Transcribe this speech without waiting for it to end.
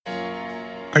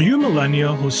Are you a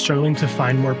millennial who's struggling to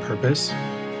find more purpose?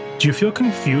 Do you feel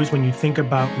confused when you think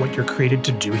about what you're created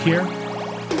to do here?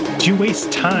 Do you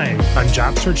waste time on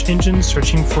job search engines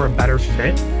searching for a better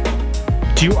fit?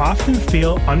 Do you often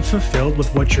feel unfulfilled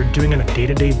with what you're doing on a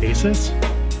day-to-day basis?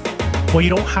 Well, you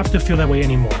don't have to feel that way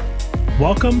anymore.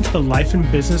 Welcome to the Life and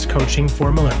Business Coaching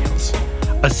for Millennials,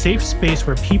 a safe space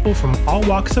where people from all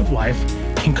walks of life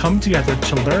can come together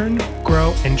to learn,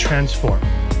 grow, and transform.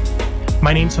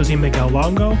 My name's Jose Miguel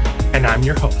Longo, and I'm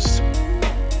your host.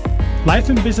 Life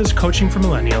and Business Coaching for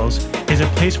Millennials is a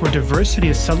place where diversity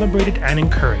is celebrated and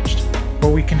encouraged,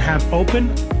 where we can have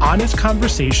open, honest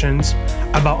conversations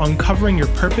about uncovering your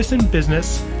purpose in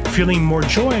business, feeling more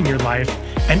joy in your life,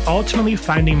 and ultimately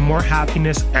finding more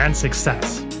happiness and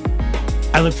success.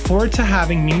 I look forward to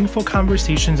having meaningful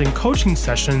conversations and coaching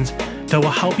sessions that will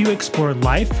help you explore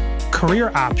life, career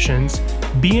options,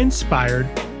 be inspired,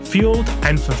 fueled,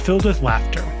 and fulfilled with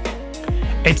laughter.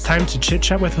 It's time to chit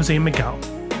chat with Jose Miguel.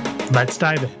 Let's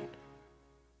dive in.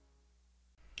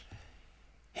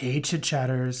 Hey chit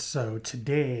chatters. So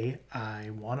today I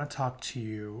want to talk to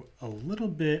you a little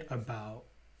bit about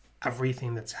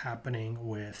everything that's happening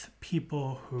with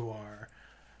people who are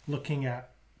looking at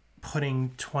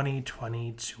putting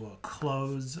 2020 to a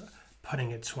close,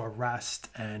 putting it to a rest,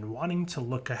 and wanting to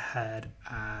look ahead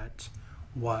at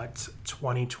what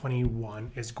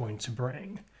 2021 is going to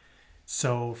bring.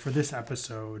 So for this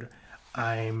episode,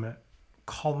 I'm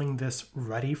calling this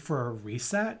Ready for a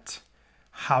Reset: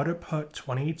 How to Put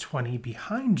 2020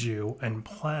 Behind You and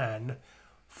Plan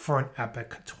for an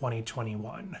Epic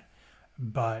 2021.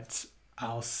 But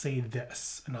I'll say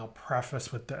this, and I'll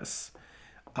preface with this.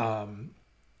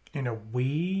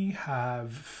 We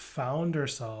have found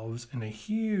ourselves in a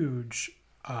huge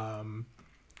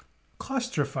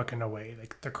clusterfuck in a way.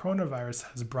 Like, the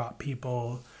coronavirus has brought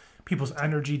people's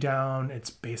energy down. It's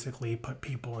basically put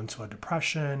people into a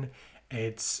depression.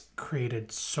 It's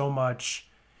created so much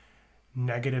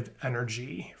negative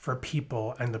energy for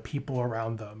people and the people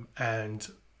around them. And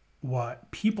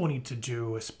what people need to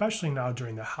do, especially now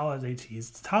during the holiday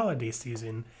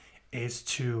season, is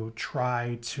to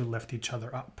try to lift each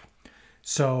other up.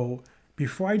 So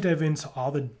before I dive into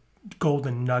all the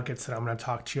golden nuggets that I'm going to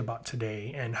talk to you about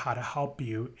today and how to help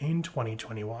you in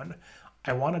 2021,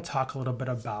 I want to talk a little bit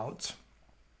about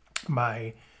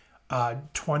my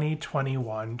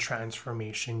 2021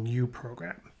 Transformation U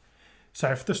program. So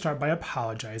I have to start by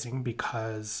apologizing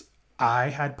because I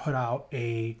had put out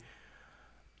a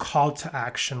call to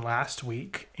action last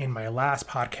week in my last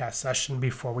podcast session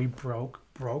before we braked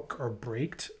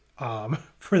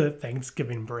for the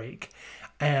Thanksgiving break.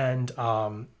 And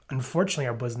unfortunately,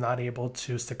 I was not able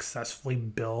to successfully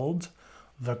build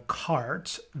the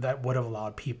cart that would have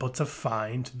allowed people to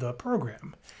find the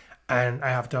program. And I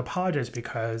have to apologize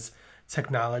because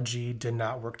technology did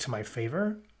not work to my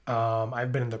favor.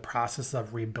 I've been in the process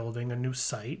of rebuilding a new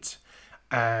site,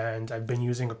 and I've been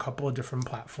using a couple of different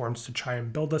platforms to try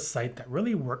and build a site that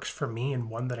really works for me, and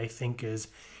one that I think is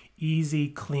easy,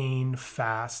 clean,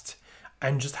 fast,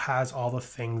 and just has all the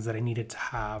things that I needed to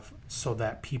have so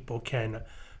that people can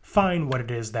find what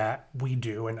it is that we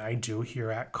do and I do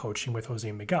here at Coaching with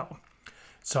Jose Miguel.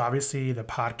 So obviously the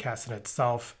podcast in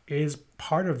itself is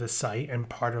part of the site and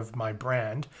part of my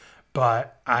brand,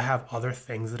 but I have other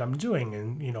things that I'm doing,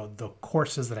 and the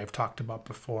courses that I've talked about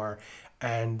before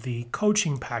and the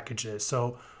coaching packages.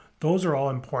 So those are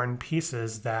all important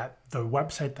pieces that the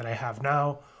website that I have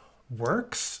now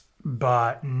works,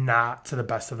 but not to the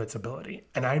best of its ability.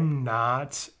 And I'm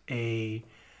not a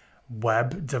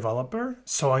web developer,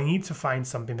 so I need to find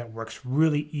something that works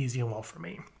really easy and well for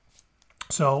me.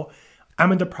 So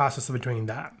I'm in the process of doing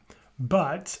that.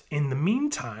 But in the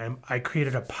meantime, I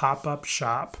created a pop-up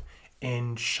shop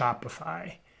in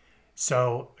Shopify.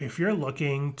 So if you're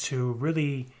looking to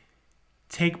really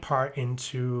take part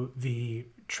into the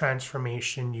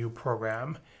Transformation U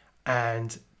program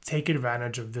and take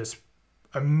advantage of this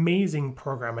amazing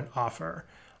program and offer,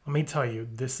 let me tell you,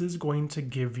 this is going to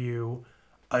give you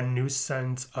a new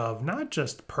sense of not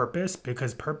just purpose,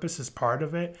 because purpose is part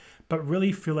of it, but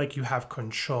really feel like you have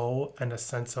control and a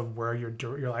sense of where your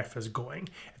life is going.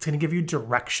 It's going to give you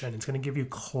direction. It's going to give you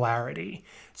clarity.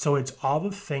 So it's all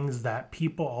the things that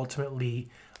people ultimately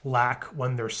lack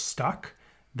when they're stuck.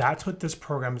 That's what this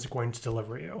program is going to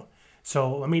deliver you.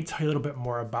 So let me tell you a little bit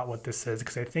more about what this is,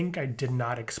 because I think I did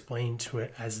not explain to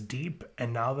it as deep.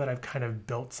 And now that I've kind of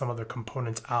built some of the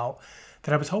components out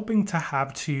that I was hoping to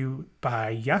have to you by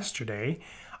yesterday,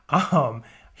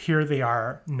 here they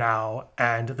are now.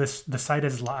 And the site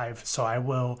is live. So I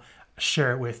will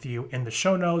share it with you in the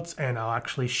show notes, and I'll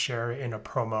actually share it in a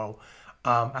promo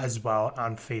as well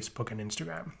on Facebook and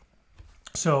Instagram.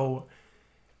 So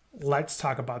let's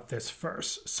talk about this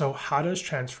first. So how does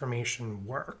transformation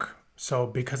work? So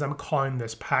because I'm calling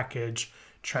this package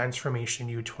Transformation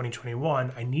U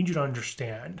 2021, I need you to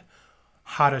understand,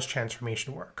 how does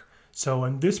transformation work? So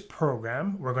in this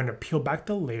program, we're going to peel back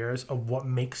the layers of what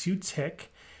makes you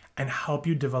tick and help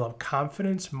you develop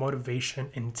confidence, motivation,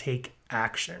 and take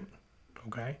action.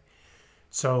 Okay?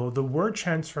 So the word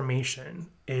transformation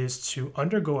is to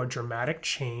undergo a dramatic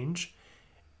change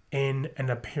in an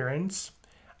appearance.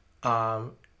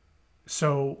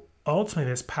 So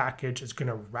ultimately, this package is going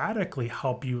to radically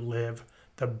help you live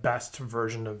the best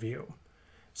version of you.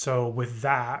 So with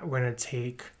that, we're going to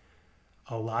take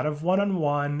a lot of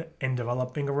one-on-one and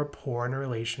developing a rapport and a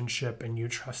relationship, and you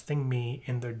trusting me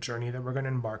in the journey that we're going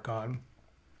to embark on,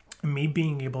 and me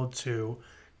being able to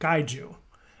guide you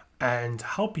and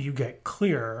help you get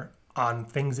clear on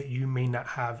things that you may not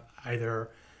have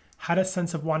either had a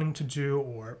sense of wanting to do,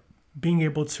 or being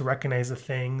able to recognize the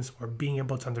things, or being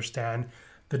able to understand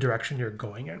the direction you're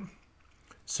going in.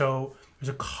 So there's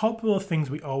a couple of things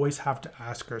we always have to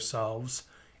ask ourselves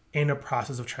in a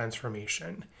process of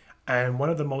transformation. And one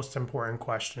of the most important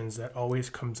questions that always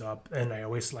comes up, and I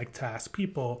always like to ask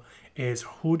people, is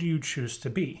who do you choose to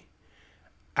be?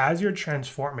 As you're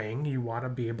transforming, you want to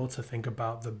be able to think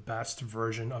about the best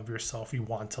version of yourself you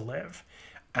want to live.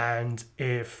 And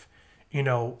if,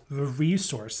 the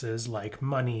resources like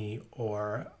money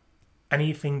or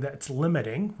anything that's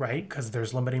limiting, right? Because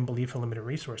there's limiting belief and limited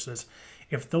resources.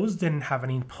 If those didn't have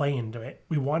any play into it,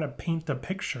 we want to paint the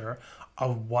picture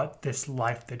of what this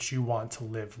life that you want to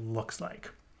live looks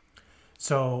like.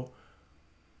 So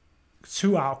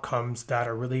 2 outcomes that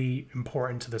are really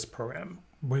important to this program.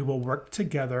 We will work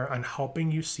together on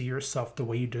helping you see yourself the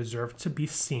way you deserve to be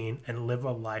seen and live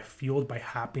a life fueled by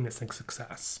happiness and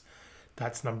success.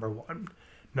 That's number 1.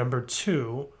 Number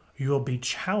 2, you will be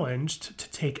challenged to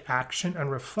take action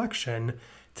and reflection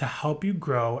to help you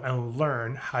grow and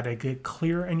learn how to get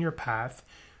clear in your path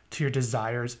to your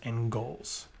desires and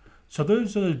goals. So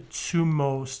those are the 2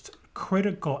 most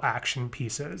critical action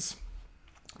pieces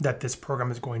that this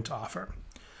program is going to offer.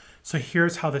 So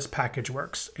here's how this package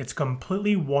works. It's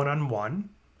completely one-on-one,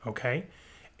 okay?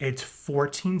 It's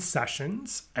 14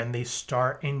 sessions, and they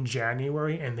start in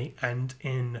January and they end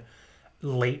in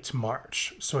late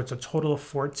March. So it's a total of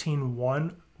 14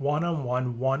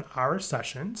 one-on-one 1-hour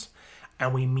sessions,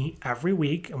 and we meet every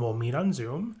week, and we'll meet on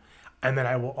Zoom. And then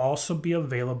I will also be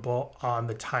available on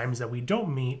the times that we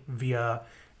don't meet via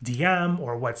DM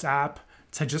or WhatsApp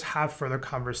to just have further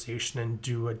conversation and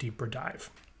do a deeper dive.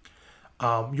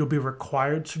 You'll be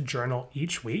required to journal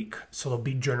each week. So there'll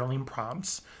be journaling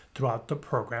prompts throughout the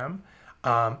program.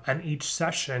 And each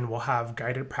session will have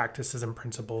guided practices and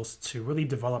principles to really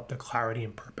develop the clarity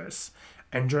and purpose.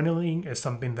 And journaling is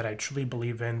something that I truly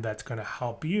believe in that's going to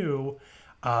help you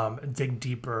dig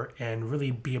deeper and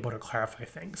really be able to clarify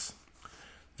things.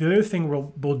 The other thing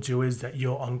we'll do is that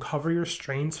you'll uncover your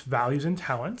strengths, values, and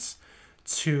talents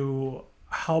to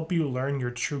help you learn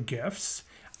your true gifts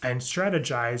and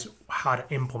strategize how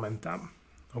to implement them.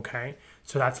 Okay?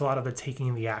 So that's a lot of the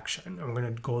taking the action. I'm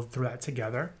going to go through that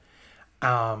together.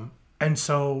 And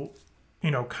so,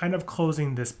 kind of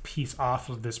closing this piece off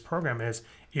of this program is,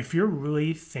 if you're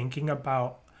really thinking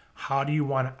about how do you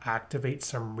want to activate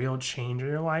some real change in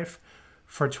your life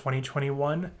for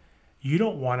 2021, you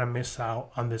don't want to miss out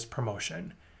on this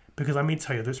promotion. Because let me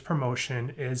tell you, this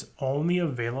promotion is only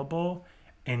available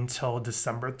until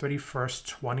December 31st,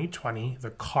 2020. The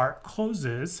cart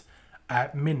closes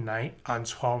at midnight on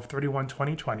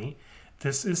 12/31/2020.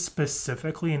 This is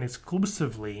specifically and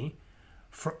exclusively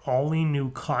for only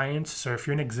new clients. So if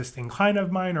you're an existing client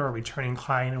of mine or a returning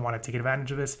client and want to take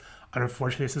advantage of this,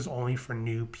 unfortunately, this is only for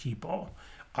new people.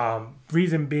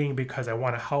 Reason being because I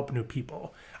want to help new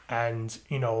people. And,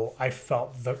 I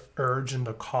felt the urge and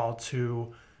the call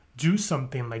to do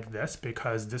something like this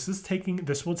because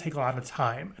this will take a lot of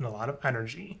time and a lot of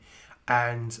energy.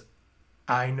 And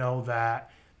I know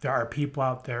that there are people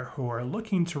out there who are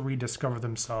looking to rediscover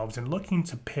themselves and looking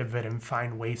to pivot and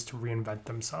find ways to reinvent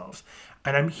themselves.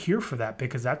 And I'm here for that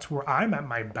because that's where I'm at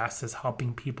my best, is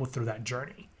helping people through that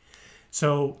journey.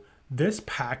 So this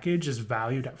package is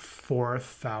valued at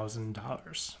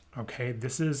 $4,000. Okay.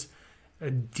 This is a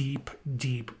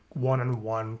deep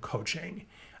one-on-one coaching.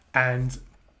 And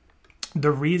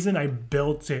the reason I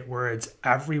built it where it's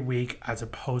every week as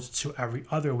opposed to every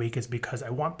other week is because I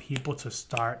want people to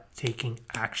start taking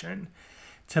action.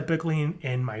 Typically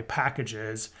in my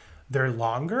packages, they're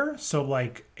longer. So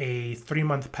like a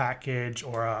 3-month package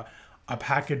or a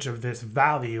package of this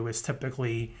value is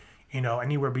typically,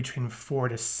 anywhere between 4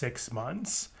 to 6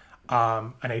 months.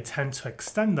 And I tend to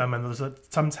extend them. And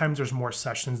sometimes there's more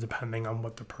sessions depending on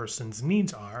what the person's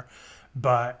needs are.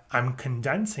 But I'm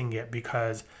condensing it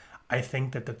because I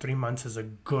think that the 3 months is a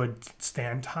good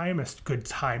stand time, a good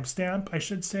time stamp, I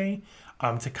should say,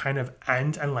 to kind of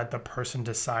end and let the person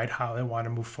decide how they want to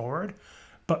move forward.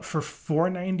 But for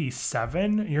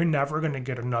 $497, you're never going to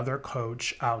get another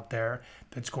coach out there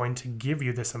that's going to give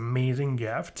you this amazing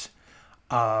gift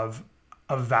of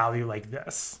a value like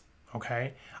this.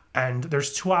 Okay. And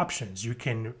there's two options. You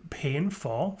can pay in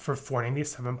full for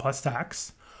 $497 plus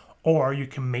tax, or you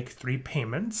can make 3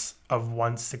 payments of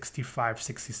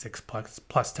 $165.66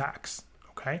 plus tax.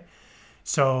 Okay.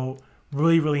 So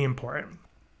really, really important.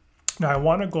 Now I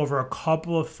want to go over a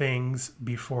couple of things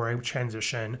before I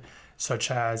transition,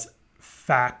 such as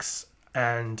facts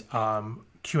and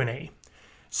Q&A.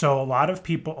 So a lot of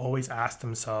people always ask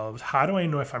themselves, how do I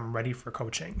know if I'm ready for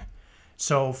coaching?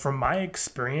 So from my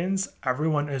experience,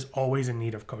 everyone is always in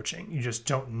need of coaching. You just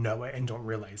don't know it and don't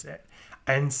realize it.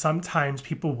 And sometimes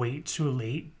people wait too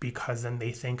late because then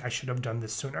they think I should have done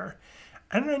this sooner.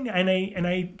 And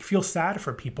I feel sad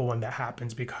for people when that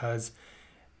happens because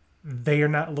they are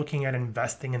not looking at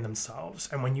investing in themselves.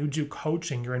 And when you do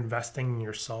coaching, you're investing in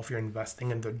yourself. You're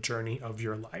investing in the journey of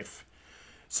your life.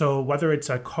 So whether it's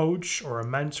a coach or a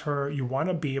mentor, you want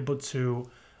to be able to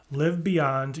live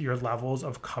beyond your levels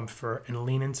of comfort and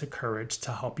lean into courage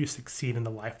to help you succeed in the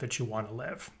life that you want to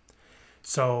live.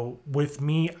 So with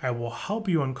me, I will help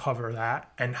you uncover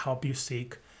that and help you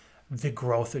seek the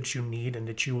growth that you need and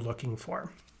that you're looking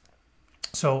for.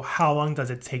 So how long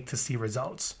does it take to see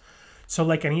results? So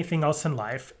like anything else in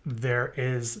life, there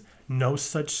is no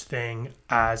such thing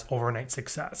as overnight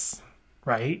success,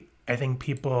 right? I think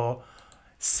people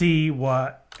see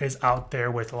what is out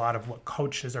there with a lot of what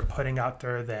coaches are putting out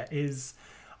there that is,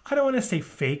 I don't want to say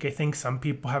fake. I think some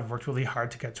people have worked really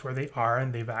hard to get to where they are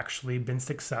and they've actually been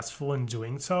successful in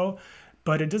doing so,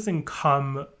 but it doesn't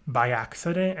come by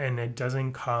accident and it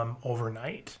doesn't come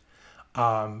overnight.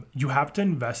 You have to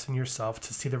invest in yourself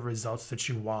to see the results that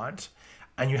you want,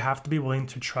 and you have to be willing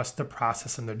to trust the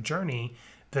process and the journey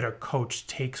that a coach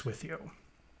takes with you.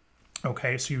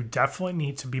 Okay, so you definitely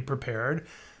need to be prepared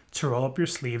to roll up your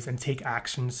sleeves and take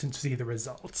actions to see the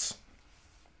results.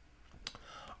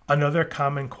 Another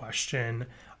common question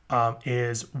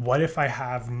is, what if I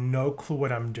have no clue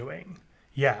what I'm doing?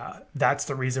 Yeah, that's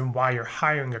the reason why you're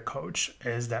hiring a coach,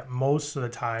 is that most of the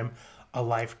time a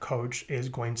life coach is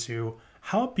going to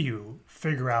help you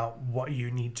figure out what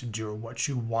you need to do or what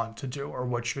you want to do or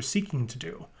what you're seeking to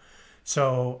do.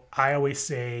 So I always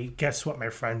say, guess what, my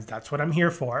friends? That's what I'm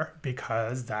here for,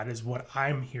 because that is what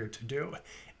I'm here to do,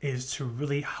 is to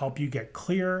really help you get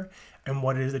clear and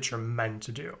what it is that you're meant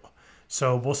to do.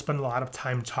 So we'll spend a lot of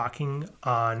time talking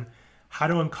on how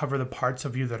to uncover the parts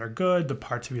of you that are good, the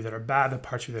parts of you that are bad, the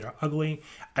parts of you that are ugly,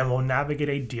 and we'll navigate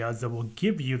ideas that will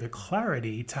give you the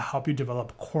clarity to help you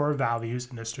develop core values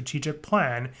in a strategic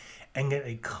plan and get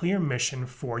a clear mission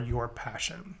for your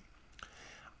passion.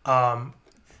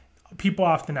 People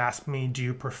often ask me, do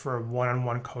you prefer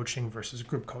one-on-one coaching versus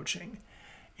group coaching?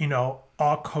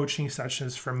 All coaching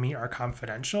sessions for me are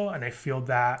confidential, and I feel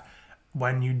that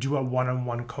when you do a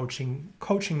one-on-one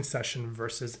coaching session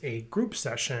versus a group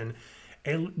session,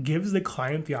 it gives the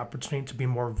client the opportunity to be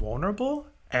more vulnerable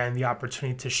and the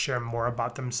opportunity to share more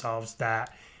about themselves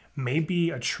that may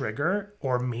be a trigger,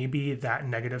 or maybe that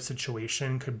negative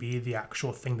situation could be the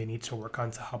actual thing they need to work on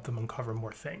to help them uncover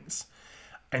more things.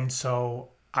 And so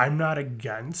I'm not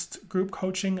against group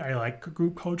coaching. I like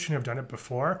group coaching. I've done it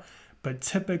before. But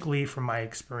typically, from my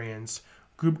experience,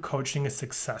 group coaching is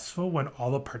successful when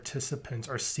all the participants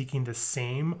are seeking the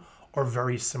same or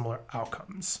very similar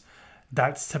outcomes.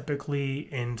 That's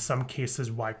typically, in some cases,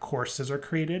 why courses are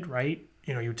created, right?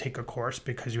 You take a course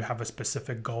because you have a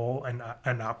specific goal and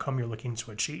an outcome you're looking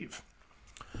to achieve.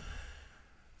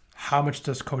 How much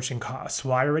does coaching cost?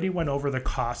 Well, I already went over the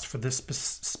cost for this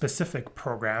specific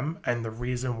program and the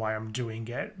reason why I'm doing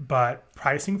it, but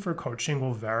pricing for coaching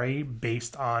will vary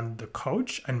based on the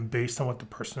coach and based on what the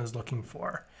person is looking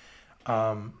for.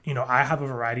 I have a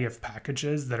variety of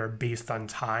packages that are based on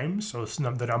time, so it's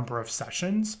the number of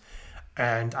sessions,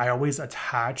 and I always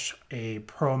attach a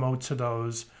promo to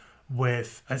those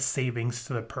with a savings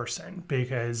to the person,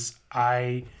 because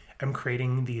I am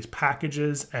creating these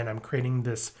packages and I'm creating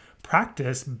this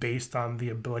practice based on the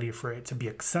ability for it to be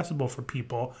accessible for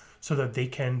people so that they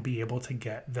can be able to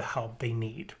get the help they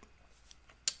need.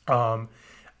 And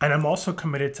I'm also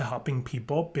committed to helping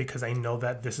people because I know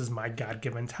that this is my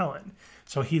God-given talent.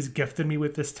 So he's gifted me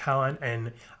with this talent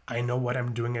and I know what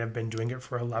I'm doing, and I've been doing it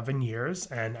for 11 years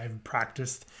and I've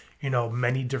practiced,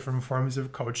 many different forms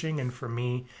of coaching. And for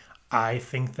me, I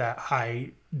think that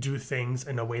I do things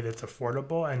in a way that's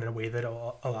affordable and in a way that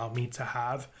will allow me to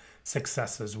have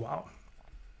success as well.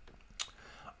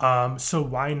 So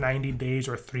why 90 days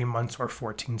or 3 months or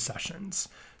 14 sessions?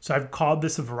 So I've called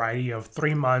this a variety of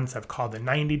 3 months. I've called it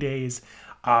 90 days.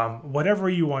 Whatever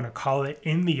you want to call it,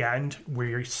 in the end,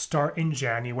 we start in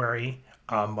January,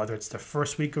 whether it's the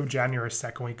first week of January or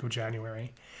second week of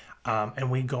January,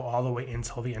 and we go all the way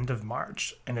until the end of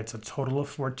March. And it's a total of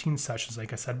 14 sessions,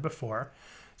 like I said before.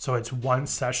 So it's one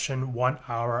session, 1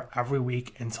 hour every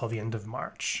week until the end of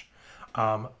March.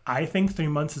 I think 3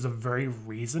 months is a very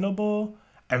reasonable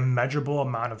and measurable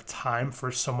amount of time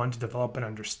for someone to develop an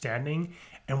understanding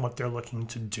and what they're looking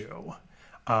to do.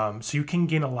 So you can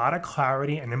gain a lot of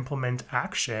clarity and implement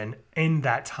action in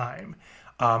that time.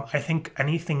 I think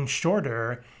anything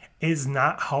shorter is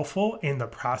not helpful in the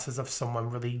process of someone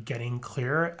really getting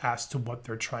clear as to what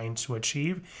they're trying to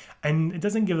achieve. And it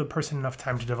doesn't give the person enough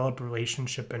time to develop a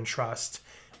relationship and trust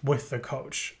with the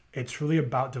coach. It's really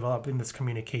about developing this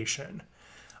communication.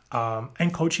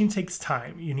 And coaching takes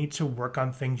time. You need to work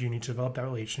on things. You need to develop that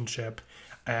relationship.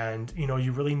 And,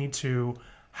 you really need to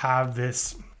have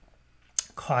this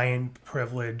client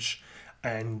privilege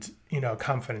and,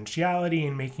 confidentiality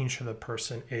and making sure the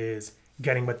person is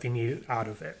getting what they need out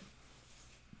of it.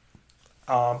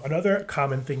 Another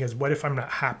common thing is, what if I'm not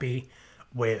happy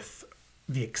with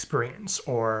the experience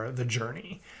or the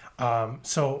journey?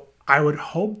 So I would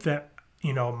hope that,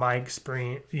 my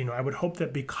experience, I would hope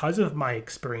that because of my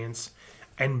experience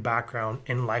and background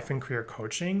in life and career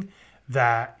coaching,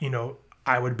 that,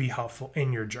 I would be helpful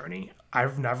in your journey.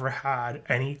 I've never had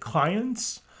any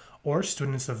clients or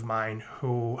students of mine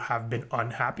who have been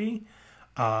unhappy.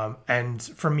 And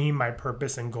for me, my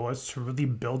purpose and goal is to really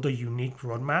build a unique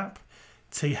roadmap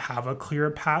to have a clear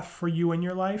path for you in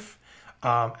your life.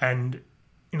 And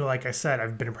like I said,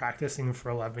 I've been practicing for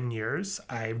 11 years.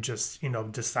 I've just,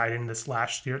 decided in this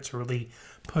last year to really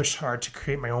push hard to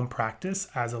create my own practice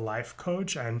as a life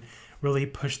coach and really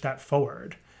push that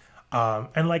forward.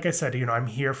 And like I said, I'm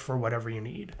here for whatever you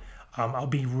need. I'll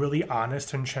be really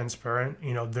honest and transparent.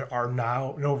 There are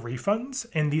now no refunds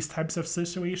in these types of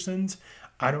situations.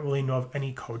 I don't really know of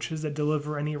any coaches that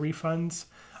deliver any refunds.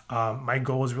 My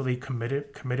goal is really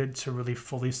committed to really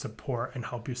fully support and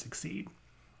help you succeed.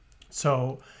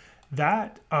 So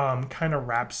that kind of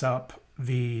wraps up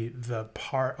the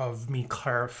part of me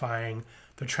clarifying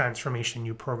the Transformation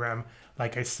U program.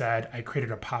 Like I said, I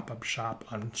created a pop-up shop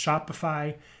on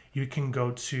Shopify. You can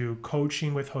go to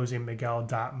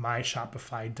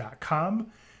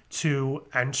coachingwithjosemiguel.myshopify.com to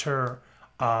enter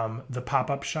the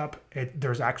pop-up shop.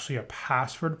 There's actually a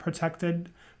password protected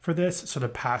for this. So the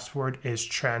password is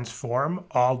transform,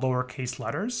 all lowercase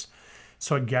letters.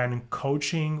 So again,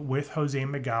 coaching with Jose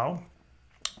Miguel,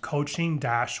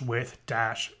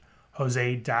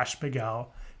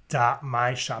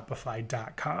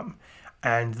 coaching-with-Jose-Miguel.myshopify.com.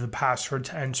 And the password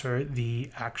to enter the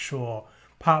actual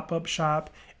pop-up shop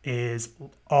is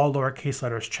all lowercase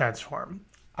letters transform.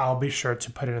 I'll be sure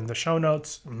to put it in the show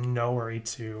notes. No worry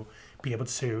to be able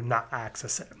to not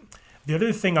access it. The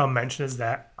other thing I'll mention is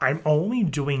that I'm only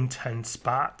doing 10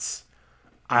 spots.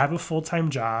 I have a full-time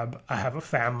job, I have a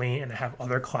family, and I have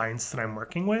other clients that I'm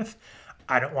working with.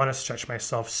 I don't want to stretch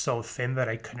myself so thin that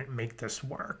I couldn't make this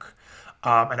work.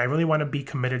 And I really want to be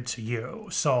committed to you.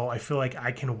 So I feel like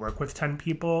I can work with 10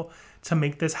 people to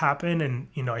make this happen. And,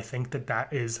 I think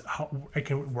that is how I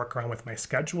can work around with my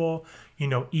schedule.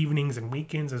 Evenings and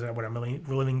weekends is what I'm really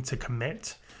willing to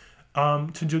commit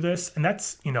to do this. And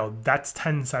that's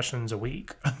 10 sessions a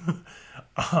week,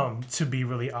 to be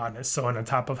really honest. So on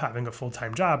top of having a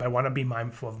full-time job, I want to be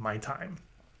mindful of my time.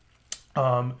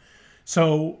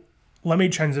 So let me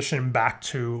transition back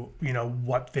to,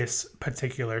 what this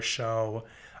particular show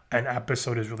and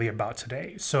episode is really about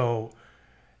today. So,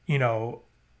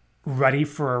 ready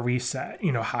for a reset,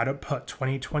 how to put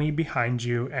 2020 behind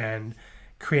you and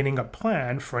creating a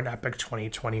plan for an epic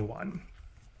 2021.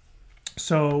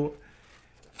 So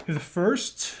the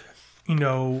first,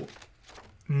 note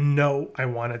I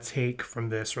want to take from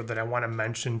this, or that I want to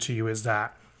mention to you, is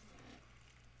that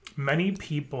many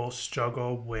people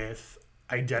struggle with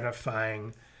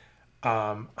identifying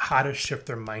how to shift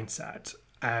their mindset.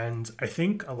 And I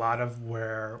think a lot of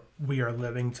where we are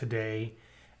living today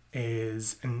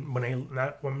is, and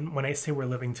when I say we're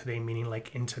living today, meaning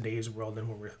like in today's world and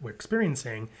what we're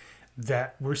experiencing,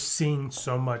 that we're seeing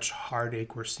so much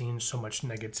heartache, we're seeing so much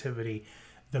negativity,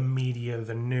 the media,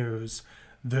 the news,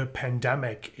 the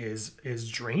pandemic is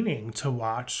draining to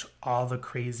watch all the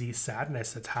crazy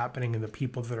sadness that's happening and the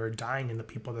people that are dying and the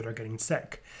people that are getting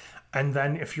sick. And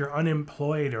then if you're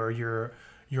unemployed or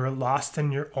you're lost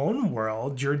in your own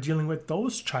world, you're dealing with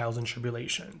those trials and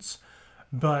tribulations.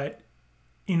 But,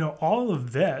 all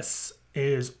of this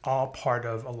is all part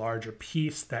of a larger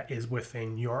piece that is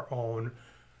within your own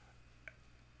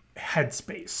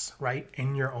headspace, right?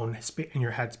 In your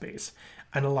headspace.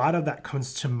 And a lot of that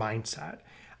comes to mindset.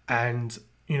 And,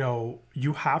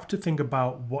 you have to think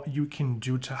about what you can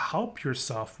do to help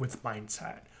yourself with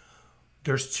mindset.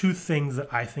 There's two things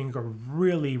that I think are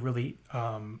really, really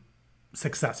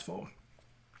successful.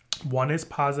 One is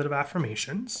positive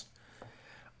affirmations.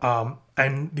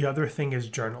 And the other thing is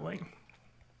journaling.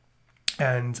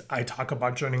 And I talk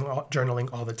about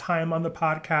journaling all the time on the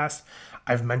podcast.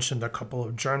 I've mentioned a couple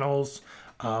of journals.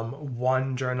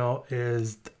 One journal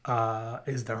is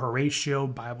the Horatio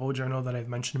Bible journal that I've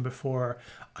mentioned before.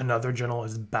 Another journal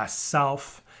is Best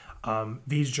Self.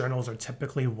 These journals are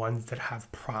typically ones that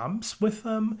have prompts with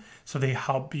them. So they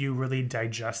help you really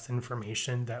digest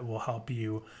information that will help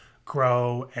you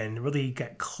grow and really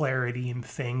get clarity in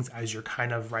things as you're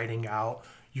kind of writing out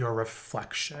your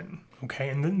reflection. Okay.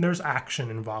 And then there's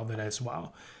action involved in it as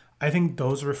well. I think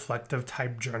those reflective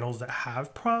type journals that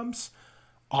have prompts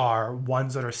are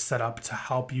ones that are set up to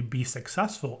help you be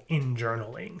successful in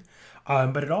journaling.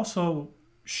 But it also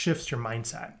shifts your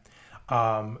mindset.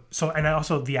 And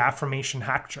also the affirmation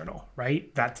hack journal,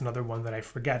 right? That's another one that I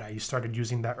forget. I started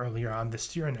using that earlier on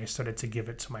this year and I started to give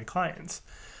it to my clients.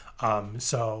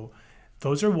 So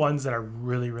those are ones that are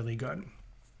really, really good.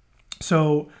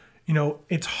 So,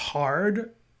 it's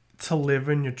hard to live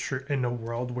in a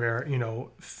world where,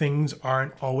 things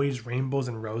aren't always rainbows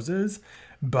and roses,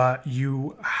 but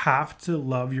you have to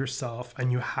love yourself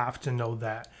and you have to know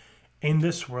that in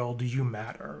this world you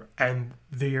matter. And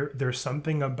there's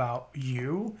something about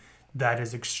you that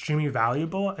is extremely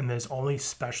valuable and that is only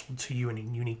special to you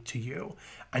and unique to you.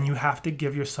 And you have to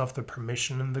give yourself the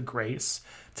permission and the grace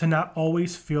to not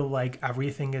always feel like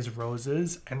everything is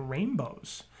roses and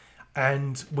rainbows.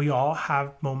 And we all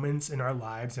have moments in our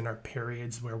lives and our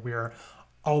periods where we're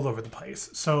all over the place.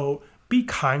 So be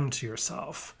kind to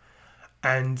yourself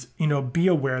and, be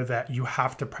aware that you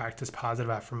have to practice positive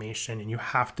affirmation and you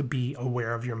have to be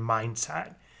aware of your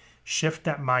mindset. Shift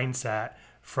that mindset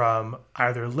from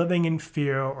either living in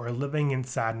fear or living in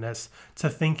sadness to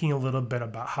thinking a little bit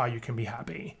about how you can be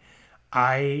happy.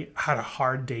 I had a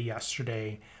hard day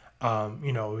yesterday.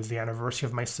 It was the anniversary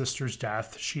of my sister's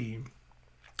death.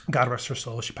 God rest her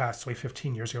soul, she passed away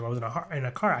 15 years ago. I was in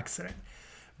a car accident.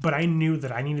 But I knew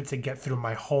that I needed to get through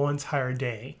my whole entire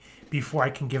day before I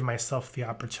can give myself the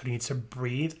opportunity to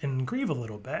breathe and grieve a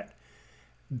little bit.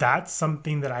 That's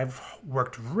something that I've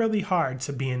worked really hard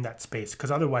to be in that space, because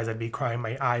otherwise I'd be crying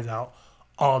my eyes out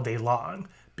all day long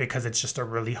because it's just a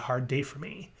really hard day for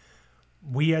me.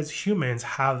 We as humans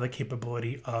have the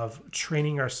capability of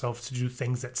training ourselves to do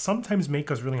things that sometimes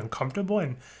make us really uncomfortable,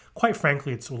 and quite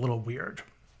frankly, it's a little weird.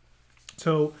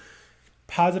 So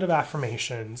positive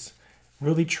affirmations,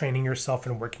 really training yourself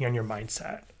and working on your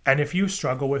mindset. And if you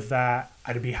struggle with that,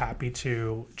 I'd be happy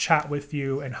to chat with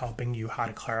you and helping you how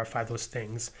to clarify those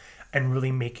things and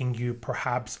really making you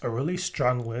perhaps a really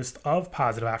strong list of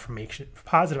positive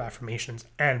affirmations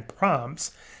and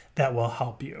prompts that will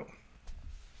help you.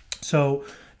 So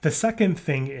the second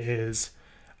thing is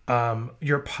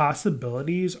your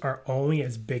possibilities are only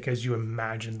as big as you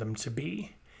imagine them to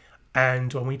be.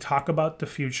 And when we talk about the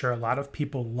future, a lot of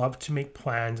people love to make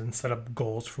plans and set up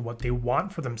goals for what they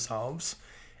want for themselves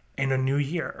in a new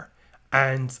year.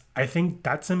 And I think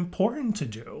that's important to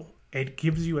do. It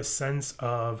gives you a sense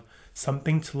of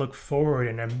something to look forward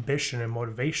and ambition and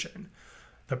motivation.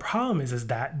 The problem is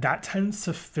that tends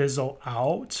to fizzle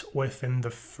out within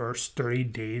the first 30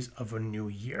 days of a new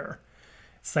year.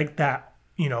 It's like that,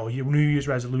 your New Year's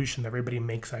resolution that everybody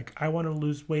makes, like, I want to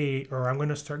lose weight, or I'm going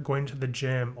to start going to the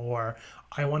gym, or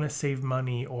I want to save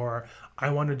money, or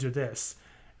I want to do this.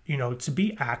 To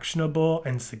be actionable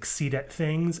and succeed at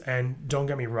things, and don't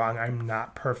get me wrong, I'm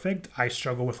not perfect. I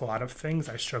struggle with a lot of things.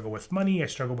 I struggle with money. I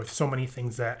struggle with so many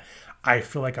things that I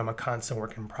feel like I'm a constant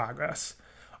work in progress.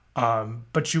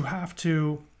 But you have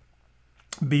to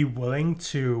be willing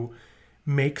to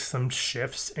make some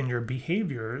shifts in your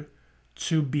behavior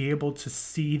to be able to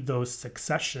see those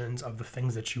successions of the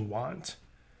things that you want,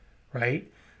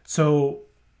 right? So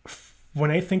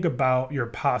when I think about your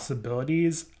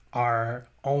possibilities are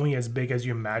only as big as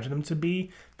you imagine them to be,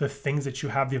 the things that you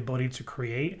have the ability to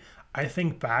create, I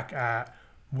think back at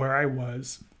where I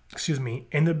was,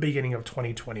 in the beginning of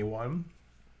 2021.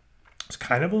 It's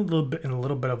kind of a little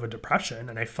bit of a depression,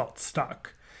 and I felt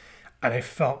stuck, and I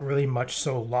felt really much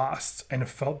so lost, and I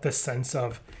felt this sense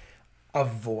of a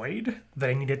void that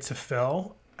I needed to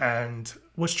fill. and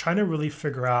was trying to really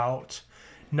figure out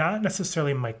not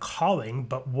necessarily my calling,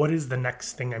 but what is the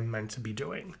next thing I'm meant to be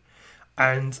doing.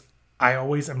 And I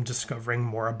always am discovering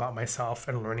more about myself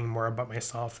and learning more about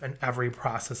myself in every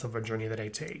process of a journey that I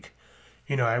take.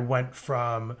 I went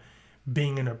from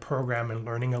being in a program and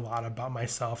learning a lot about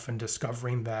myself and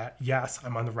discovering that, yes,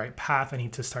 I'm on the right path. I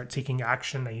need to start taking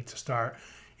action. I need to start,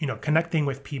 connecting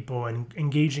with people and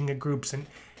engaging in groups. And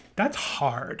that's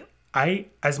hard.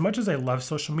 As much as I love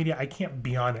social media, I can't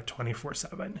be on it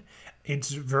 24/7.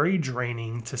 It's very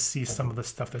draining to see some of the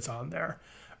stuff that's on there.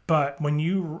 But when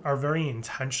you are very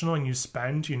intentional and you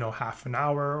spend, half an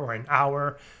hour or an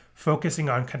hour focusing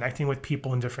on connecting with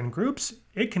people in different groups,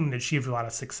 it can achieve a lot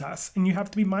of success. And you have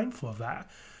to be mindful of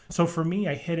that. So for me,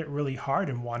 I hit it really hard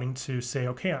in wanting to say,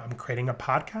 okay, I'm creating a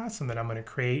podcast and then I'm going to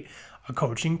create a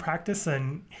coaching practice.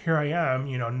 And here I am,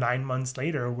 9 months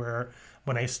later, where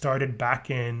when I started back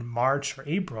in March or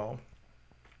April,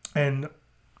 and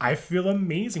I feel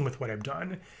amazing with what I've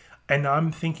done. And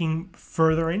I'm thinking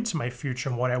further into my future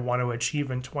and what I want to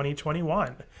achieve in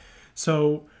 2021.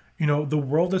 So, the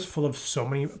world is full of so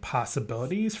many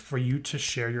possibilities for you to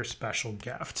share your special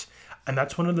gift. And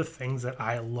that's one of the things that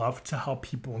I love to help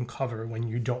people uncover when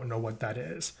you don't know what that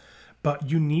is. But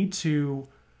you need to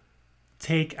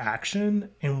take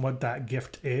action in what that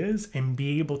gift is and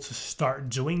be able to start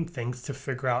doing things to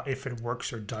figure out if it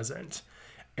works or doesn't.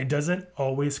 It doesn't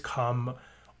always come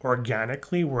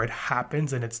organically where it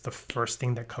happens and it's the first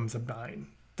thing that comes to mind.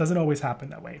 It doesn't always happen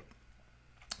that way.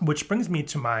 Which brings me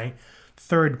to my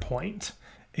third point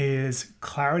is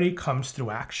clarity comes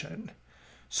through action.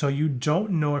 So you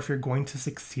don't know if you're going to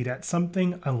succeed at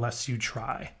something unless you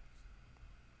try.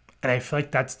 And I feel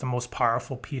like that's the most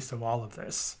powerful piece of all of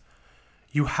this.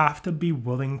 You have to be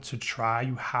willing to try.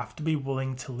 You have to be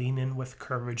willing to lean in with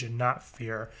courage and not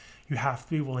fear. You have to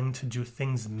be willing to do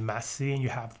things messy, and you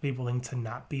have to be willing to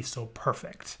not be so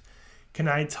perfect. Can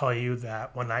I tell you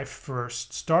that when I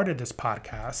first started this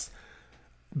podcast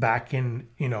back in,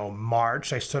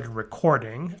 March, I started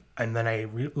recording and then I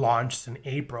launched in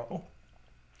April.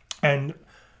 And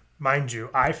mind you,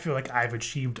 I feel like I've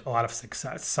achieved a lot of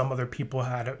success. Some other people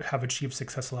have achieved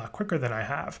success a lot quicker than I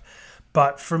have.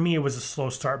 But for me, it was a slow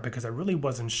start because I really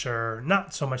wasn't sure,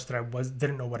 not so much that I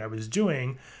didn't know what I was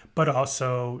doing, but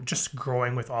also just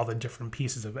growing with all the different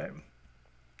pieces of it.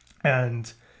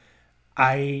 And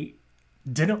I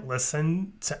didn't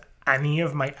listen to any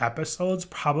of my episodes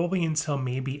probably until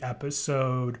maybe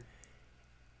episode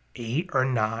 8 or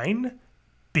 9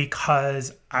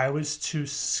 because I was too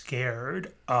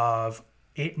scared of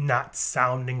it not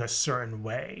sounding a certain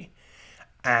way.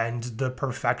 And the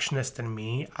perfectionist in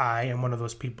me, I am one of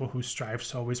those people who strives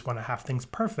to always want to have things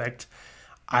perfect.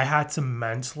 I had to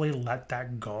mentally let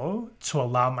that go to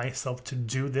allow myself to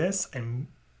do this and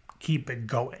keep it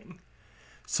going.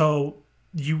 So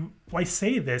I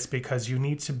say this because you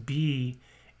need to be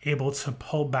able to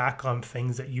pull back on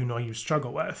things that you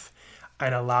struggle with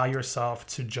and allow yourself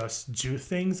to just do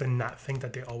things and not think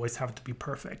that they always have to be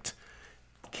perfect.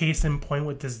 Case in point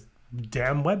with this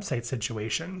damn website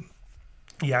situation.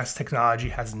 Yes, technology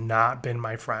has not been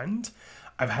my friend.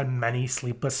 I've had many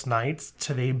sleepless nights,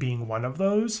 today being one of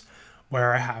those,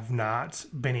 where I have not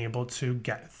been able to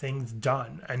get things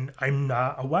done. And I'm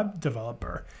not a web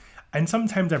developer. And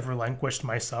sometimes I've relinquished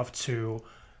myself to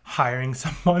hiring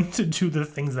someone to do the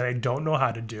things that I don't know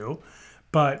how to do.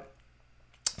 But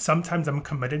sometimes I'm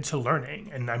committed to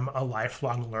learning, and I'm a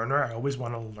lifelong learner. I always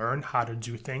want to learn how to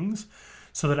do things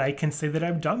so that I can say that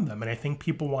I've done them. And I think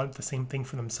people want the same thing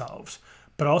for themselves.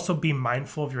 But also be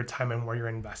mindful of your time and where you're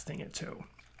investing it to.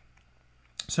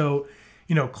 So,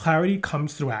 clarity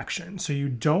comes through action. So you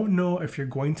don't know if you're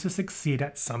going to succeed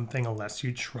at something unless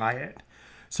you try it.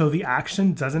 So the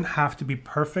action doesn't have to be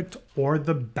perfect or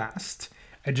the best.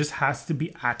 It just has to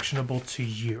be actionable to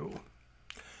you.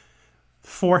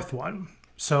 Fourth one.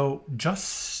 So just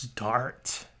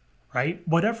start, right?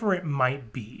 Whatever it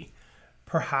might be.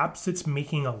 Perhaps it's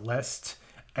making a list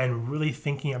and really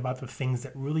thinking about the things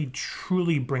that really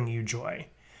truly bring you joy,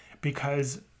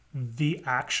 because the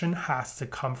action has to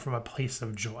come from a place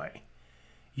of joy.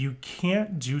 You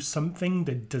can't do something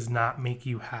that does not make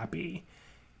you happy.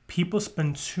 People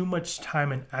spend too much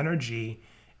time and energy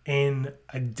in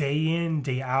a day in,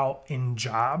 day out in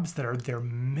jobs that they're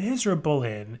miserable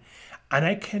in. And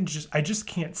I just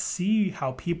can't see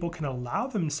how people can allow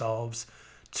themselves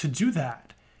to do that.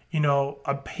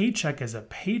 A paycheck is a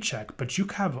paycheck, but you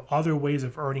have other ways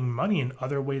of earning money and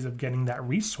other ways of getting that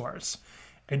resource.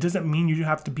 It doesn't mean you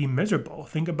have to be miserable.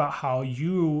 Think about how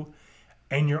you,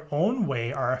 in your own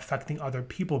way, are affecting other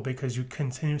people because you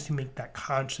continuously make that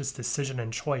conscious decision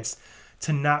and choice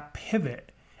to not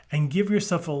pivot and give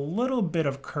yourself a little bit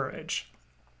of courage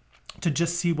to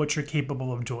just see what you're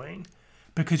capable of doing,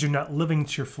 because you're not living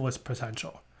to your fullest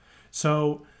potential.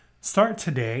 So start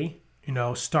today,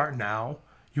 start now.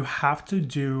 You have to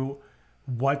do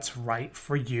what's right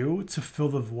for you to fill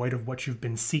the void of what you've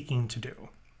been seeking to do.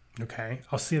 Okay,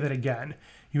 I'll say that again.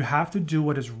 You have to do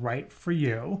what is right for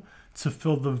you to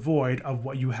fill the void of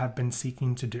what you have been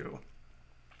seeking to do.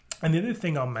 And the other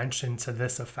thing I'll mention to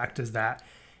this effect is that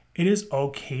it is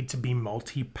okay to be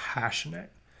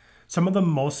multi-passionate. Some of the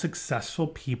most successful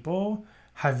people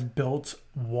have built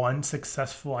one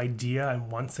successful idea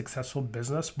and one successful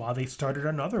business while they started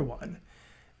another one.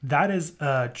 That is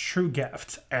a true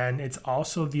gift. And it's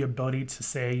also the ability to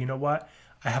say, you know what?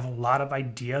 I have a lot of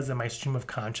ideas in my stream of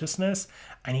consciousness.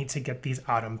 I need to get these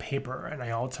out on paper. And I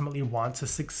ultimately want to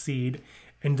succeed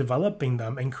in developing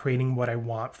them and creating what I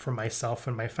want for myself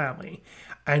and my family.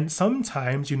 And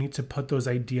sometimes you need to put those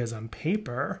ideas on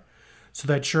paper so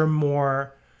that you're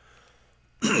more,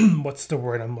 what's the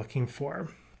word I'm looking for?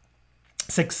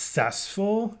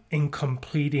 Successful in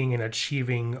completing and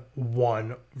achieving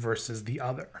one versus the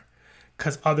other.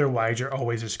 Because otherwise you're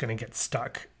always just going to get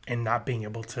stuck in not being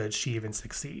able to achieve and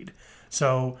succeed.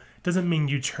 So it doesn't mean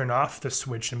you turn off the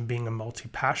switch and being a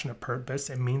multi-passionate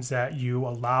purpose. It means that you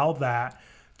allow that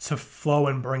to flow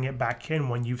and bring it back in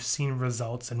when you've seen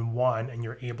results in one and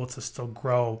you're able to still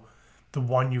grow the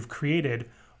one you've created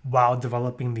while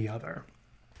developing the other.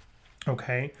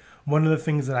 Okay? One of the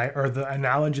things the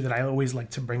analogy that I always like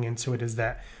to bring into it is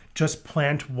that just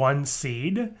plant one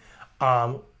seed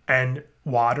and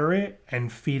water it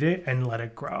and feed it and let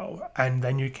it grow. And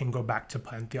then you can go back to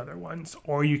plant the other ones.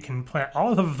 Or you can plant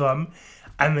all of them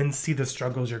and then see the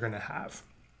struggles you're going to have.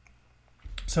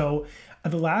 So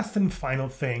the last and final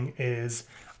thing is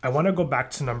I want to go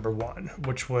back to number 1,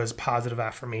 which was positive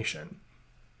affirmation.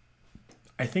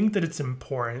 I think that it's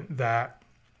important that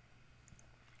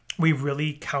we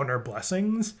really count our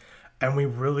blessings and we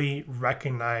really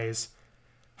recognize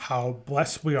how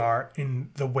blessed we are in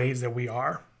the ways that we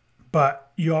are.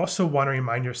 But you also want to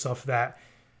remind yourself that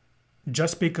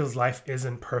just because life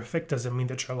isn't perfect doesn't mean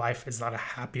that your life is not a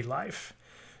happy life.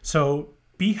 So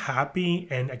be happy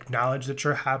and acknowledge that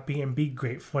you're happy and be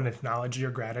grateful and acknowledge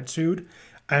your gratitude.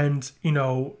 And,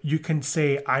 you can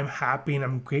say, I'm happy and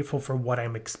I'm grateful for what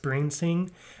I'm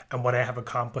experiencing and what I have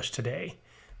accomplished today.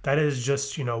 That is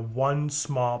just, one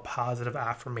small positive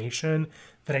affirmation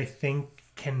that I think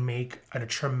can make a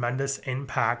tremendous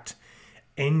impact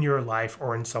in your life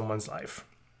or in someone's life.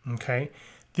 Okay.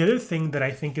 The other thing that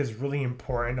I think is really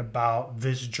important about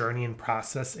this journey and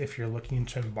process, if you're looking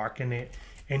to embark in it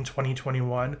in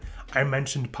 2021, I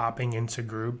mentioned popping into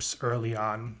groups early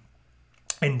on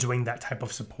and doing that type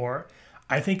of support.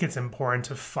 I think it's important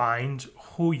to find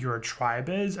who your tribe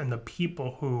is and the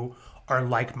people who are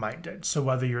like-minded. So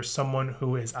whether you're someone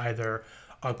who is either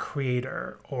a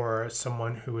creator or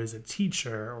someone who is a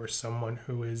teacher or someone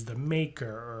who is the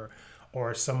maker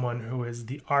or someone who is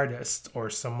the artist or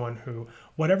someone who,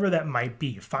 whatever that might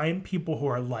be, find people who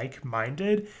are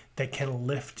like-minded that can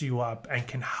lift you up and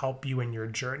can help you in your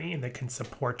journey and that can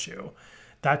support you.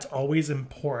 That's always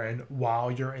important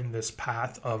while you're in this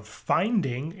path of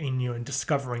finding in you and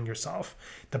discovering yourself,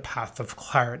 the path of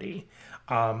clarity.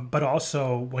 But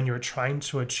also when you're trying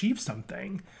to achieve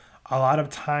something, a lot of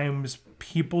times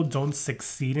people don't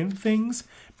succeed in things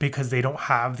because they don't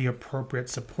have the appropriate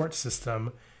support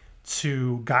system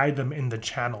to guide them in the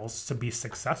channels to be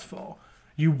successful.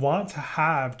 You want to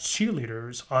have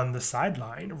cheerleaders on the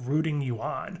sideline rooting you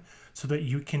on so that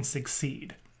you can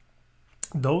succeed.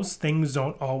 Those things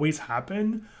don't always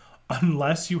happen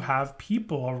unless you have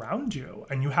people around you,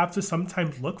 and you have to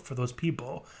sometimes look for those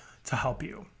people to help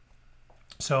you.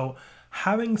 So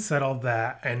having said all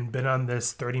that and been on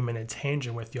this 30-minute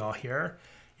tangent with y'all here,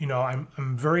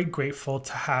 I'm very grateful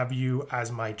to have you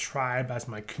as my tribe, as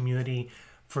my community,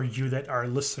 for you that are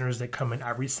listeners that come in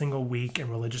every single week and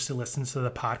religiously listen to the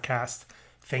podcast.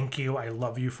 Thank you. I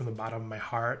love you from the bottom of my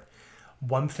heart.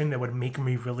 One thing that would make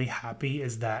me really happy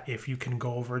is that if you can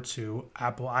go over to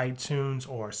Apple iTunes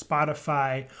or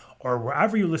Spotify or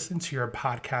wherever you listen to your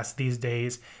podcast these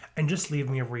days and just leave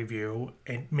me a review.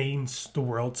 It means the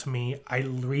world to me. I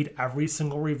read every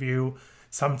single review.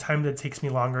 Sometimes it takes me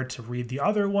longer to read the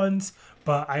other ones,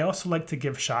 but I also like to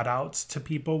give shout outs to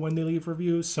people when they leave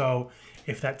reviews. So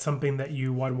if that's something that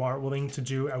you are willing to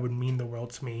do, it would mean the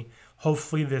world to me.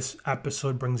 Hopefully this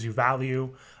episode brings you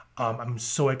value. I'm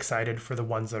so excited for the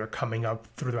ones that are coming up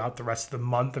throughout the rest of the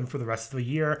month and for the rest of the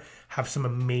year. Have some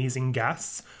amazing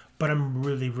guests, but I'm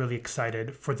really, really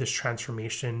excited for this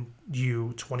Transformation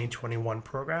U 2021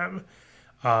 program.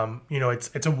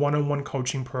 It's a one-on-one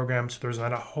coaching program, so there's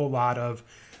not a whole lot of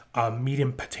meat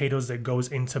and potatoes that goes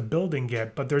into building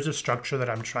it, but there's a structure that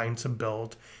I'm trying to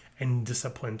build and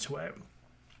discipline to it.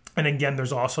 And again,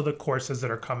 there's also the courses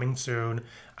that are coming soon.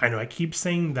 I know I keep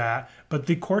saying that, but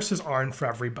the courses aren't for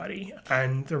everybody.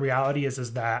 And the reality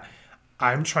is that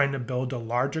I'm trying to build a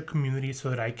larger community so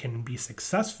that I can be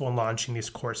successful in launching these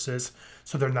courses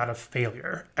so they're not a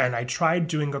failure. And I tried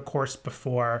doing a course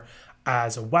before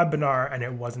as a webinar and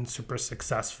it wasn't super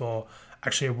successful.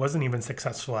 Actually, it wasn't even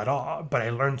successful at all, but I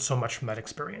learned so much from that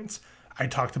experience. I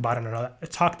talked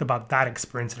about that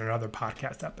experience in another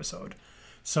podcast episode.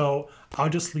 So I'll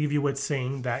just leave you with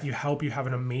saying that you have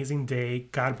an amazing day.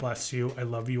 God bless you. I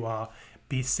love you all.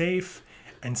 Be safe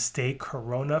and stay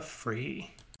corona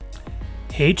free.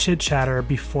 Hey Chit Chatter,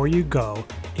 before you go,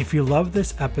 if you love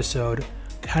this episode,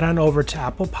 head on over to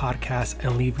Apple Podcasts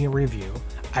and leave me a review.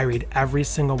 I read every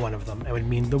single one of them. It would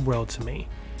mean the world to me.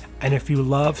 And if you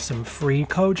love some free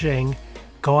coaching,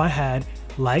 go ahead,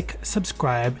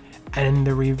 subscribe, and in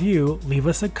the review, leave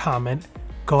us a comment.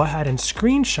 Go ahead and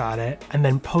screenshot it and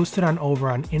then post it over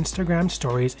on Instagram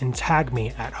stories and tag me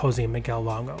at Jose Miguel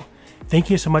Longo. Thank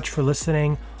you so much for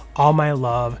listening. All my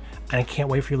love, and I can't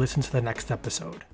wait for you to listen to the next episode.